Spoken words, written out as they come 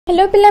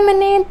Hello पिला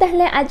माने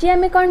ताहले आज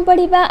आमे कौन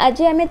पढ़िबा।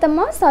 आज आमे तम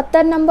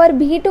 70 नंबर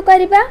V2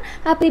 करबा।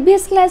 आ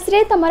प्रीवियस क्लास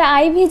रे तमरा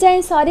आई भी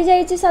जाई सरी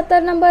जाईची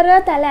 70 नंबर रो।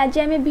 ताहले आज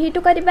आमे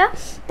V2 करबा।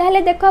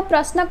 ताहले देखो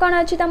प्रश्न कोन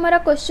अछि, तमरा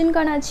क्वेश्चन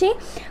कोन अछि।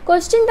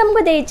 क्वेश्चन तुमको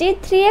देची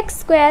 3x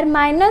square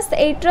minus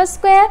 8 row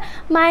square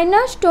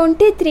minus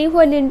 23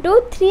 whole into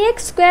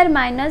 3x square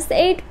minus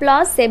 8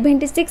 plus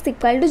 76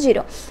 equal to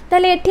 0।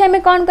 ताहले एठी आमे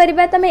कोन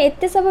करबा, तमे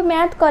एते सब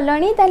मैथ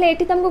कलणी। ताहले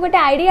एठी तुमको गोटे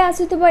आईडिया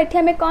आसुथबो एठी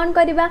आमे कोन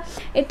करबा।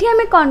 एठी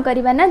आमे कोन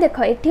करबा ना,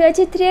 देखो एठी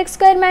अछि 3x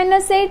स्क्वायर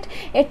माइनस 8,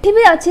 एठी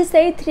भी अछि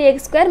सही 3x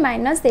स्क्वायर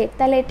माइनस 8।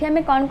 ताले एठी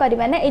हमें कोन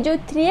करबा ना, ए जो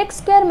 3x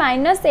स्क्वायर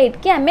माइनस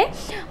 8 के हमें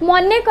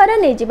मने कर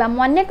नै जिबा।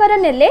 मने कर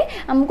नेले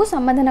हमको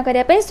समाधान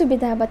करिया पे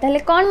सुविधा होबा। ताले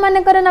कोन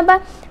मने कर नबा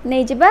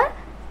नै जिबा,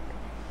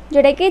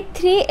 जोडा कि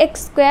 3x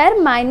स्क्वायर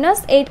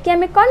माइनस 8 के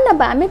हमें कोन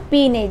नबा, हमें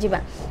p नै जिबा।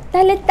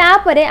 ताले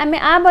तापरे हमें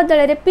आ बदल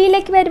रे p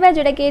लिख परबा,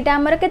 जोडा कि एटा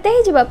हमर केते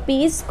हे जिबा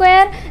p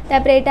स्क्वायर,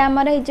 तापरे एटा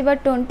हमर हे जिबा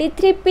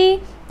 23p,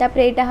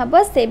 तापरे एटा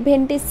हबो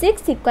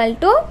 76 इक्वल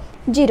टू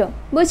 0।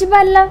 बुझि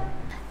पारला।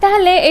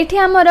 ताहले एठी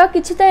हमरो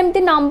किछि तो एमती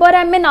नंबर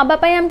आमे नबा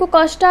पई हमको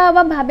कष्ट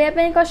हबा, भाबिया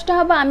पई कष्ट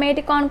हबा। आमे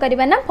एठी कोन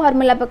करबा ना,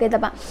 फार्मूला पके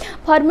दबा।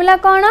 फार्मूला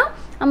कोन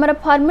हमर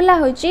फार्मूला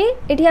होची,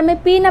 एठी हमें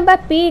p नबा,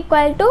 p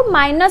equal to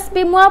minus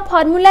b। मु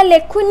फार्मूला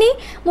लेखुनी,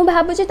 मु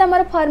भाबुची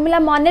तमरो फार्मूला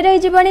मने रहि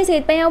जिबनी,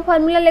 सेत पई आ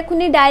फार्मूला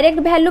लेखुनी, डायरेक्ट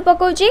वैल्यू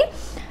पकोची।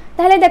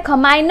 ताहले देखो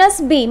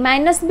माइनस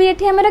बी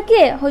एठी हमर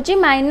के होची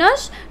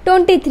माइनस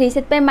 23,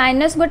 सेत पे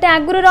माइनस गोटे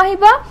आगुरो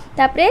रहिबो,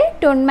 तापरे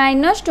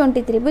माइनस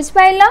 23। बुझ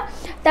पाइला।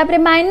 तापरे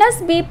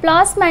minus b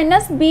plus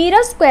minus b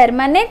रो स्क्वायर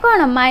माने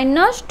कोन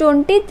माइनस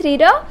 23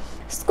 रो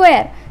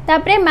स्क्वायर,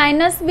 तापरे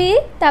माइनस b,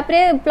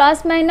 तापरे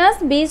प्लस माइनस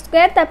b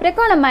स्क्वायर, तापरे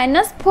कोन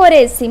माइनस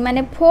 4ac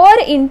माने 4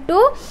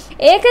 इंटू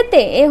ए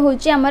केते ए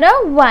होची हमर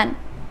 1,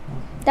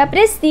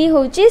 तापरे c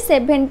होची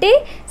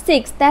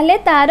 76। ताहले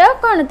तारो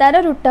कोन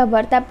तारो रूट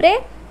ओवर, तापरे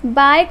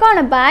बाय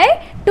कोन बाय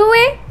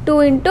 2a,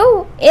 2 इंटू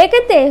ए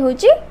केते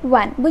होची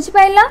 1। बुझ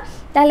पाइला।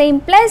 ताहले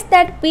implies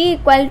that p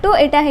equal to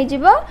एटा हे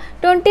जिवो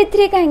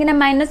 23, काहे ना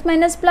माइनस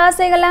माइनस प्लस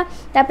हे गला,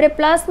 तापरे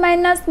प्लस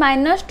माइनस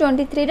माइनस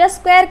 23 रो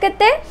स्क्वायर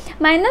केते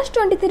माइनस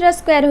 23 रो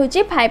स्क्वायर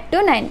होची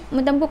 529।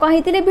 मु तुमको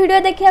कहितले वीडियो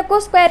देखिया को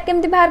स्क्वायर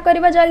केमति बाहर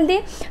करबा जल्दी।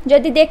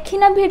 जदी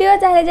देखिना वीडियो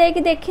ताहले जाई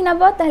कि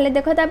देखिनबो। ताहले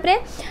देखो तापरे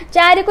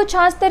 4 को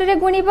 76 रे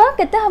गुणिबो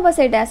केते हबो,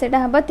 सेटा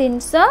हबो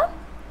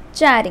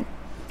 304।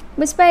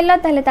 बुझ पाइला।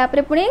 ताहले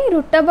तापरे पुणी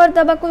रूट ओवर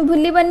दबा को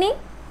भूलिबनी,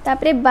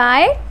 तापरे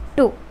बाय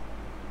 2।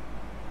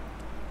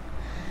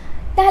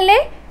 ताहले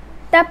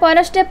ता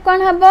पर स्टेप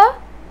कोन हबो,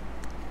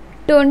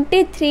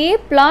 23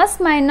 प्लस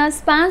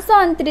माइनस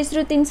 529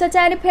 रु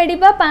 304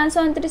 फेडिबो,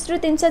 529 रु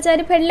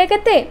 304 फेडले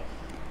केते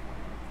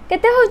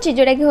केते होची,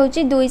 जोडा कि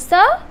होची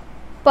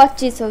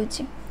 225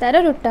 होची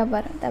तार रूट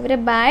ओवर, तापरे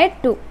बाय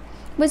 2।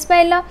 बुझ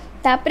पाइला।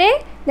 तापरे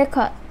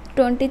देखो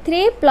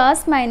 23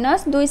 प्लस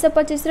माइनस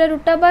 225 रो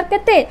रूट ओवर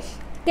केते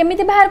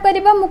केमिति बाहर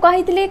करबा, मु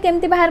कहितली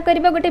केमिति बाहर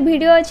करबा। गोटे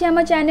वीडियो अछि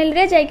हम चैनल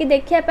रे, जाई कि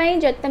देखिया पई।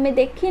 जत तमे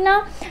देखिना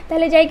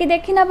ताले जाई कि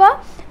देखिनबो।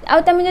 आ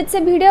तमे जत से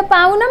वीडियो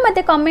पाउ ना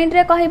मते कमेंट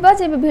रे कहबो,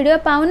 जे वीडियो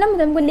पाउ ना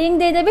तुमको लिंक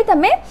दे देबी,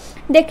 तमे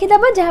देखि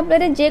दबो, जहा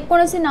पर जे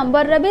कोनोसी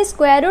नंबर रे भी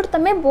स्क्वायर रूट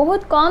तमे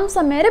बहुत कम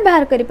समय रे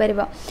बाहर करि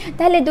परबो।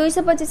 ताले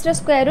 225 रो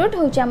स्क्वायर रूट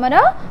होची हमर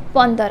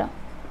 15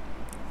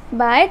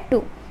 बाय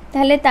 2।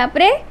 ताले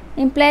तापरे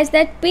implies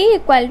that p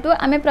equal to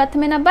आमे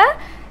प्रथमे नबा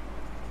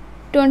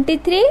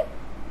 23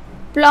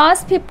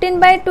 प्लस 15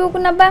 बाय 2 को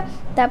नबा,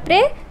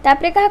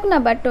 तापरे कहा को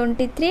नबा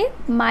 23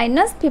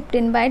 माइनस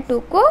 15 बाय 2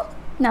 को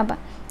नबा।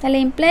 ताले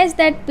implies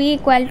that p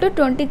equal to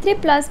 23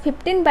 plus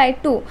 15 bye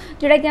 2,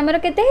 जोडा कि हमर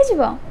केते हे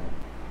जिवो,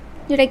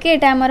 जोडा कि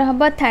एटा हमर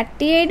हबो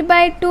 38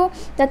 बाय 2।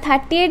 तो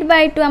 38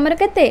 बाय 2 हमर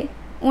केते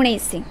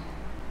 19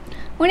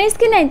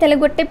 कि नहीं। ताले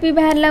गोटे p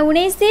बाहरला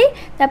 19,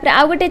 तापर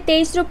आ गोटे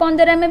 23 रु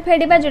 15 हमें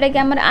फेडिबा, जोडा कि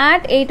हमर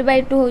 8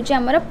 बाय 2 होची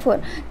हमर 4।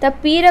 तो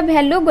p रो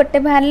वैल्यू गोटे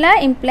बाहरला,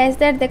 इंप्लाइज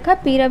दैट देखो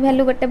p रो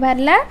वैल्यू गोटे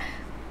बाहरला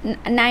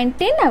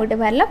 19 आ गोटे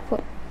बाहरला 4।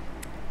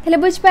 ताले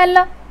बुझ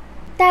पारलो।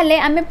 ताले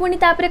आमे पुनी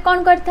तापरे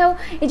कोन करथाउ,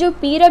 ए जो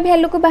p रो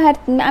वैल्यू को बाहर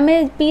आमे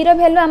p रो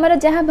वैल्यू हमर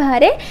जहा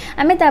बाहरे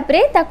आमे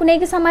तापरे ताकु नै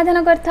कि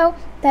समाधान करथाउ।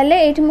 ताले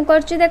एठी मु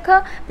करछु देखो,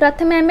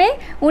 प्रथमे आमे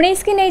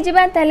 19 की नै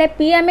जिबा। ताले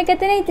p आमे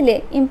केते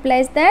नैतिले,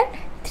 implies that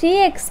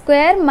 3x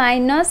square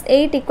minus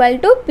 8 equal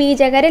to p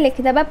जगह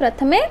लिखिदबा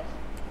प्रथमे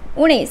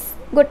 19,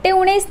 गोटे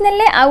 19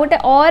 नेले आ गोटे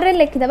और रे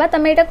लिखिदबा।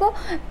 तमे एटा को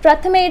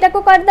प्रथमे एटा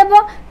को कर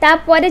दबो, ता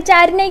परे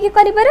 4 नै कि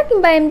करि पारो,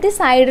 किबा एम्ति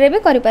साइड रे भी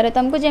करि पारो,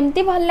 तुमको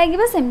जेम्ति भल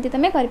लागिबो सेम्ति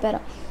तमे करि पारो।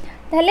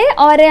 ताले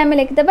और रे हमें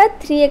लिखिदबा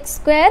 3x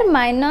square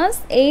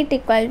minus 8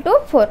 equal to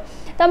 4।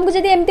 तुमको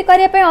जदि एम्ति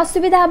करिया पे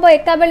असुविधा हबो,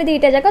 एका बेले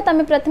दीटा जाक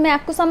तमे प्रथमे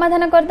आकु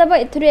समाधान कर दबो,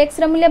 एथुरु x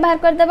रो मूल्य बाहर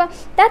कर दबो,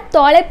 ता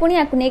तळे पुनी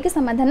आकु नै कि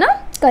समाधान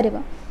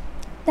करबो।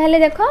 ताहले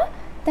देखो,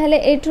 ताहले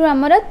एठु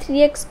हमर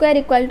 3x स्क्वायर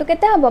इक्वल टू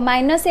केते हबो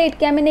माइनस 8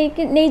 के हमें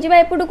नै जिबा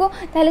एपुडु को,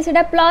 ताहले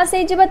सेटा प्लस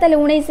हे जिबो। ताहले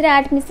 19 रे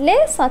 8 मिसले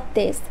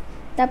 27,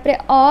 तापरे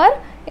और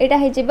एटा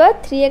हे जिबो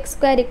 3x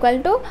square equal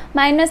to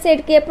minus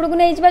 8 के एपुडु को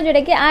नै जिबा, जोडा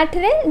कि 8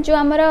 रे जो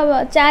हमर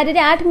 4 रे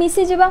 8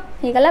 मिसी जिबो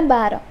हे गला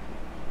 12।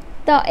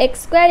 तो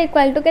x स्क्वायर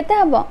इक्वल टू केते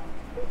हबो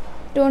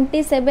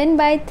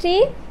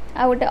 27/3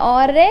 आ गोटे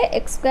और रे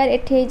एक्स स्क्वायर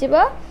एठी हे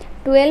जिवो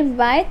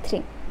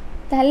 12/3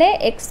 ताले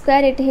एक्स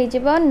स्क्वायर एठी हे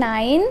जिवो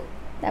 9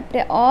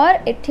 तापरे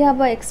और एठी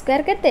हबो एक्स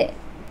स्क्वायर केते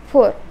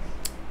 4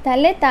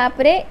 ताले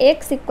तापरे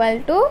x इक्वल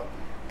टू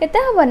केते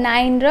हबो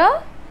 9 रो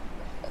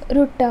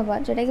रूट हबो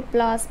जोटा कि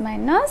प्लस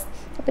माइनस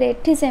तापरे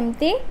एठी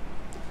सेमती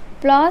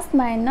प्लस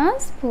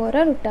माइनस 4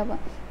 रो रूट हबो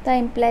तो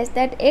implies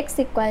that x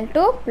equal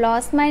two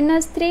plus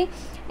minus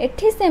 3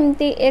 एठी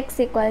सेमती x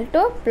equal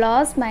two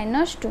plus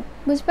minus 2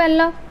 बुझ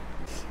पारलो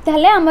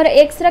ताहले हमर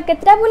x रा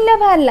केतरा मूल्य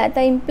बाहरला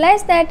तो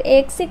implies that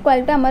x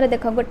equal to हमर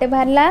देखो गोटे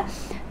बाहरला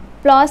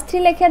 +3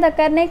 लिखिया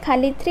दरकार नहीं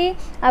खाली 3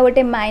 आ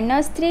गोटे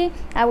 -3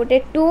 आ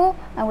गोटे 2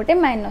 आ गोटे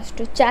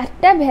 -2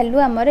 चारटा वैल्यू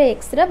हमर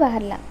x रा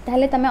बाहरला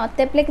ताहले तमे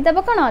अतेप लिख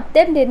देबो कोन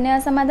अतेप निर्णय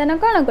समाधान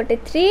कोन गोटे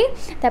 3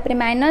 तापरे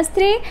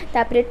 -3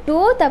 तापरे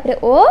 2 तापरे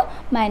o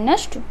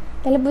 -2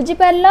 ताले बुझी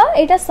पारलो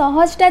एटा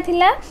सहजटा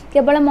थिला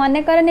केवल मन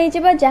कर नै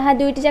जिवो जहा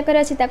दुईटी जाकर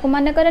अछि ताको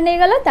मन कर नै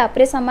गलो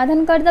तापरे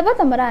समाधान कर देबो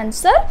तमरा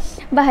आंसर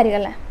बाहर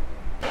गला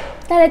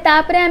ताले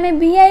तापरे हमें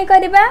vi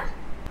करबा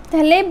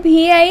ताले vi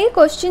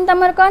क्वेश्चन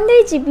तमर कोन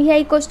देछि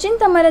vi क्वेश्चन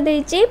तमर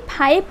देछि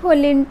 5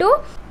 whole into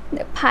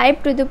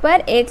 5 to the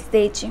power x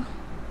देछि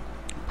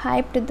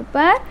 5 टू द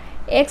पावर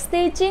x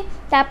देछि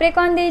तापरे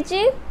कोन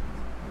देछि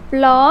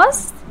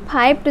plus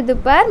 5 to the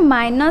power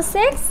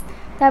 -x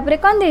तापरे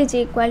कोन देछि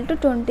इक्वल टू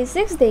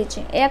 26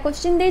 देछि या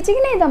क्वेश्चन देछि कि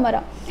नै तमरो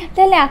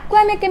ताले आकु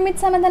हमें केमित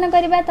समाधान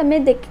करबा तमे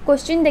देख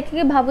क्वेश्चन देखि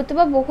के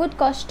भाबुतबा बहुत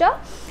कष्ट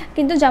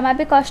किंतु जमा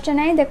भी कष्ट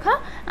नै देखो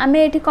हमें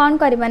एठी कोन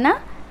करबा ना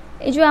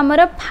ए जो हमर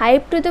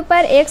 5 टू द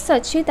पावर x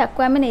अछि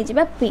ताकु हमें नै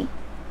जिबा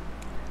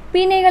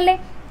p नै गले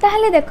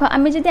ताहले देखो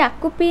हमें जदि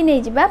आकु p नै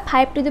जिबा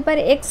 5 टू द पावर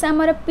x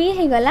हमर p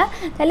हे गला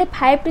ताले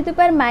 5 टू द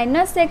पावर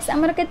 -x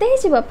हमर केते हे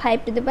जिवो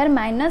 5 टू द पावर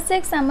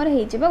 -x हमर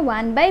हे जिवो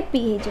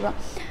 1/p हे जिवो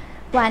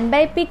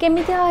 1/p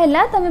केमिति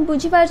होला तमे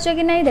बुझी पारछो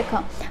कि नै देखो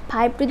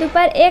 5 टू द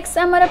पावर x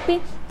हमर p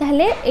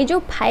ताहले ए जो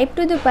 5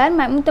 टू द पावर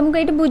मैं तुमको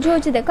एटी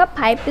बुझौछि देखो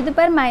 5 टू द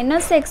पावर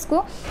 -x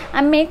को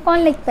हमें कोन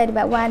लिख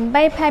परबा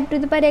 1/5 टू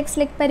द पावर x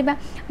लिख परबा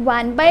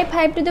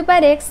 1/5 टू द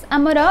पावर x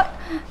हमर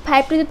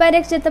 5 टू द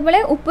पावर x जते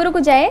बेले ऊपर को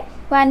जाए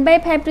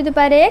 1/5 टू द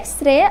पावर x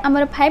रे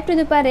हमर 5 टू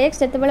द पावर x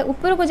जते बेले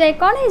ऊपर को जाए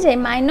कोन हे जाए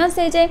माइनस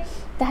हे जाए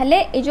ताहले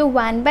ए जो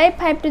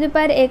 1/5 टू द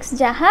पावर x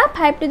जहा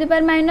 5 टू द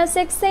पावर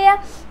 -x से या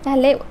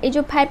ताहले ए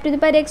जो 5 टू द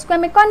पावर x को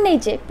हमें कोन नै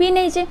जे p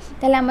नै जे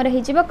ताहले हमर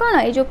हे जिवो कोन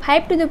ए जो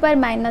 5 टू द पावर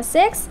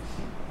 -x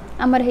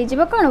हमर हे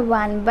जिवो कोन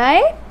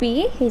 1/p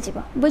हे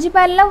जिवो बुझी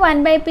पारला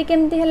 1/p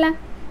केमती हला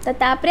तो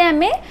तापरे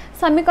हमें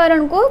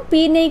समीकरण को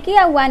p नै कि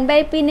आ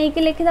 1/p नै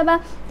कि लिखि दबा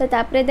तो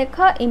तापरे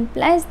देखो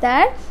implies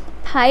that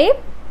 5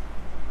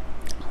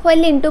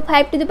 whole into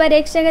 5 to the power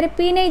x जगह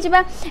p नै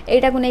जिबा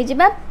एटा को नै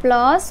जिबा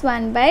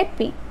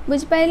 +1/p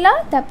बुझ पाइलो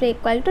तापरे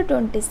इक्वल टू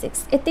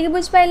 26 एति के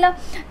बुझ पाइलो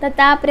तो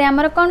तापरे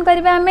हमर कोन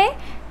करबा हमें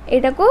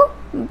एटा को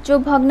जो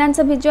भग्नांश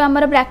भी जो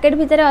हमर ब्रैकेट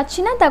भीतर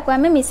अछि ना ताको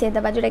हमें मिसे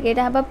दबा जोटा के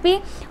एटा हबा p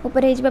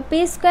ऊपर हे जिबा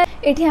p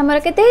स्क्वायर एठी हमर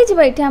केते हे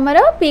जिबा एठी हमर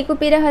p को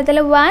p रे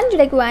हतले 1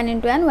 जोटा कि 1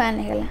 * 1 1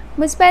 हे गला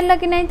बुझ पाइलो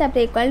कि नै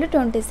तापरे इक्वल टू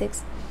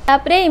 26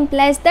 तापरे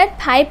इम्प्लाइज दैट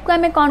 5 को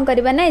हमें कोन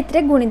करबा ना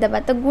इतरे गुणी दबा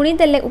तो गुणी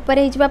देले ऊपर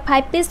हे जिबा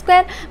 5p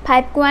स्क्वायर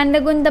 5 को 1 रे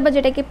गुणी दबा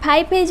जोटा कि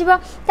 5 हे जिबा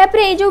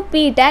तापरे ए जो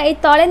p टा ए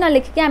तळे न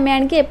लिख के हमें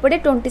आन के एपडे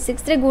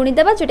 26 रे गुणी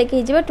दबा जोटा कि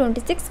हे जिबा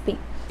 26p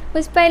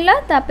बुझ पाइलो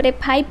तापरे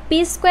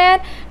 5p स्क्वायर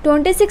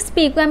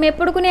 26p को हम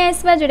एपड को नै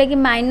आसबा जोटा कि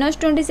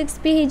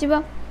 -26p हे जिबा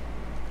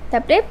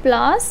तापरे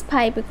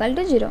 +5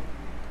 = 0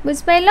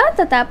 बुझ पाइलो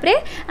तो तापरे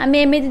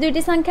आमे एमिति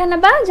दुईटी संख्या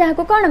नबा जहा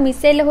को कोन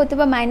मिसेले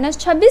होतबा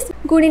 -26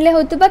 गुणिले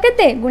होतबा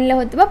केते गुणिले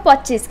होतबा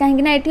 25 काहे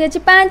कि ना एठी अछि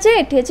 5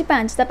 एठी अछि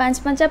 5 तो 5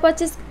 5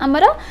 25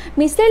 हमरो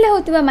मिसेले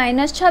होतबा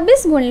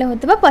 -26 गुणिले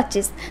होतबा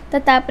 25 तो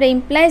तापरे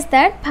इम्प्लाइज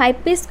दैट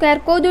 5p स्क्वायर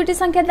को दुईटी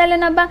संख्या दाले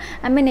नबा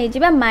आमे नै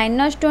जिबा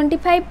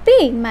 -25p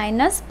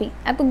 -p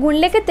आको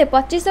गुणिले केते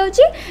 25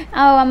 होची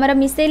आ हमरो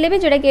मिसेले भी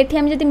जोडा कि एठी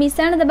हम जदी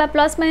मिसाण दबा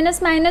प्लस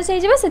माइनस माइनस हे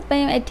जिबा सेत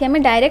पय एठी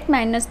हम डायरेक्ट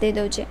माइनस दे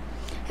दोचे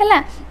हला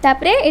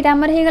तापरे एटा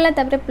हमर हे गला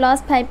तापरे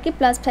 +5 की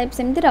 +5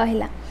 सेमति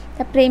रहिला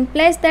तापरे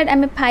इम्प्लाइज दैट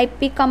हमें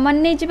 5p कॉमन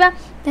नै जिबा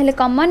ताले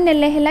कॉमन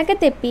नेले हेला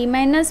केते p -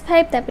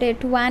 5 तापरे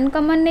एठु 1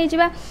 कॉमन नै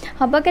जिबा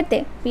हबो केते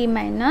p -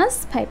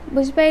 5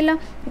 बुझ पाइलो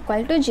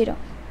इक्वल टू 0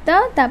 तो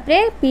तापरे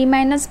p -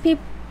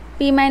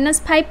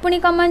 5 पुनी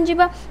कॉमन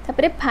जिबा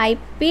तापरे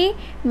 5p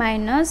 -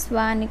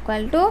 1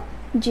 इक्वल टू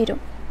 0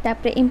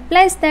 तापरे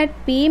implies that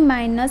p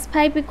 -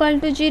 5 equal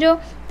to 0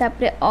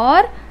 तापरे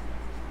और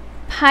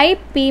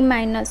 5p -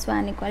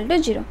 1 इक्वल टू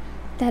 0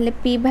 ताहले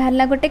p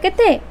बाहरला गोटे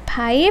केते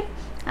 5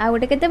 आ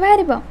गोटे केते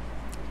बाहरिबो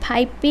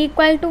 5p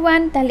इक्वल टू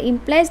 1 ताहले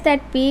implies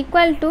that p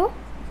equal to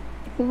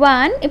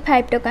 1 ए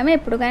 5 टका में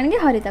एपडो कान के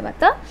हरि दबा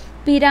तो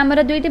p रा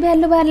हमर दुईटी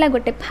वैल्यू बाहरला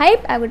गोटे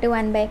 5 आ गोटे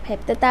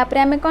 1/5 तो तापरे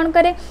हमें कोन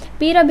करे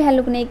p रो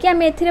वैल्यू को नै कि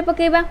हम एथिरे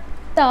पकेबा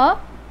तो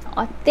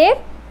अते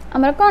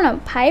हमर कोन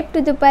 5 to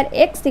the power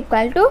x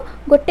equal to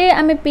गोटे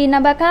हमें p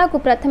नबा का को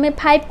प्रथमे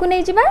 5 को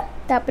नै जिबा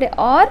तापरे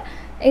और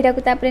एटा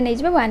को तापरे नै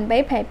जिबा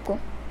 1/5 को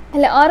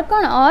हले और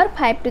कोन और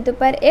 5 to the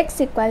power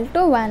x equal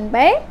to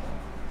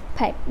 1/5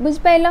 5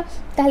 बुझिपाइल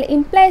ताहले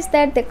इम्प्लाइज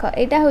दैट देख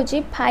यहाँ हूँ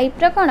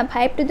 5 कौन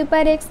 5 टू द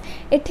पावर एक्स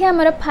एठी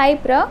हमर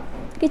 5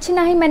 किछि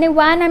नाही माने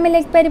 1 आमे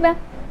लिख परिबा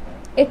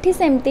एठी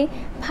सेमती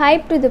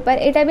 5 टू द पावर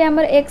एटा भी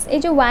हमर x ए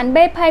जो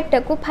 1/5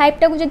 टाको 5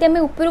 टाको जदि हमें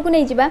ऊपर को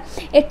नहीं जिबा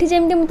एठी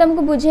जेमती मु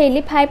तुमको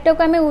बुझेइली 5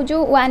 टाको हमें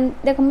जो 1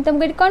 देखो मु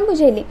तुमको कोन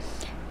बुझेइली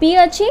p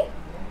अछि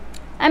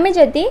आमे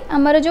जदि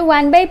हमर जो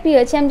 1/p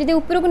अछि हम जदि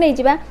ऊपर को नहीं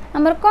जिबा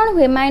हमर कोन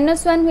हुए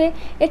 -1 हुए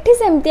एठी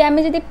सेमती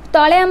आमे जदि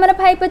तळे हमर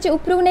 5 अछि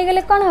ऊपर को नहीं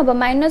गेले कोन हबो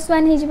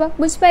 -1 हे जिबो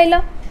बुझ पाइलो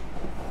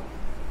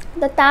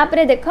तो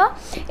तापरे देख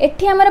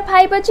एठी हमर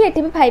 5 अछि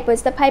एठी भी 5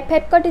 अछि तो 5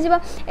 5 कटि जिवो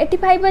एठी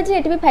 5 अछि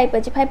एठी भी 5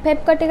 अछि 5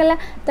 5 कटि गला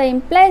तो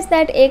इम्प्लाइज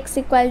दैट x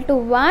 =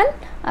 1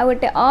 आ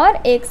गोटे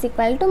और x =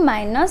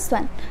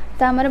 -1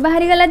 तो हमर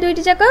बाहरी गला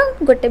दुईटी जाक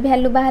गोटे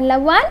वैल्यू बाहरला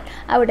 1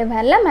 आ गोटे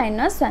बाहरला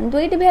 -1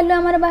 दुईटी वैल्यू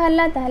हमर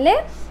बाहरला ताले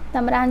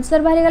हमर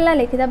आंसर बाहरी गला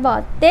लिखि दबो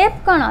अतएव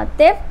कोन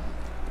अतएव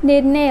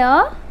निर्णय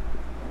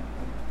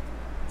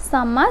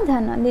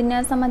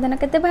समाधान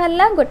केते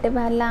बाहरला गोटे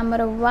बाहरला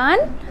हमर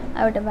 1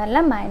 आ गोटे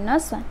बाहरला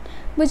 -1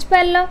 बुझ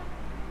पारलो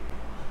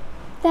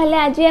ताले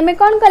आज हमें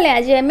कौन कले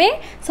आज हमें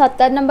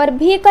 70 नंबर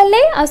भी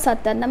कले और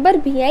 70 नंबर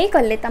भी आई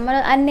कले तमर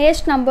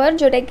नेक्स्ट नंबर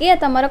जोटा कि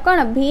तमर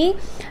कौन भी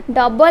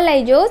डबल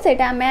आई जो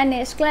सेटा हमें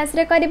नेक्स्ट क्लास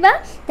रे करबा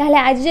ताले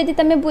आज जदी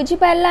तमे बुझी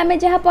पारला हमें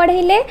जहाँ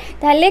पढ़ेले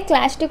ताले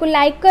क्लास टी को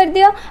लाइक कर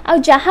दियो और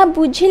जहाँ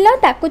बुझिलो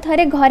ताकू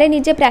थरे घरे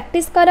निजे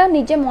प्रैक्टिस करो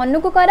निजे मन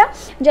को करो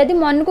जदी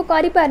मन को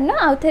करि पारनो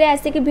आउ थरे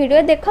आसे कि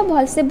वीडियो देखो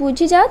भल से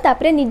बुझी जाओ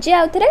तापरे निजे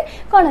आउ थरे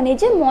कोन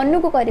निजे मन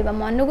को करबा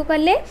मन को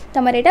करले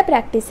तमर एटा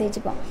प्रैक्टिस हे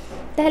जिवो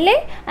ताले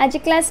आज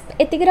क्लास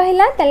एतिक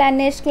रहिला ताले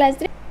नेक्स्ट क्लास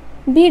रे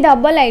भी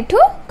डबल आई ठू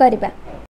करबा।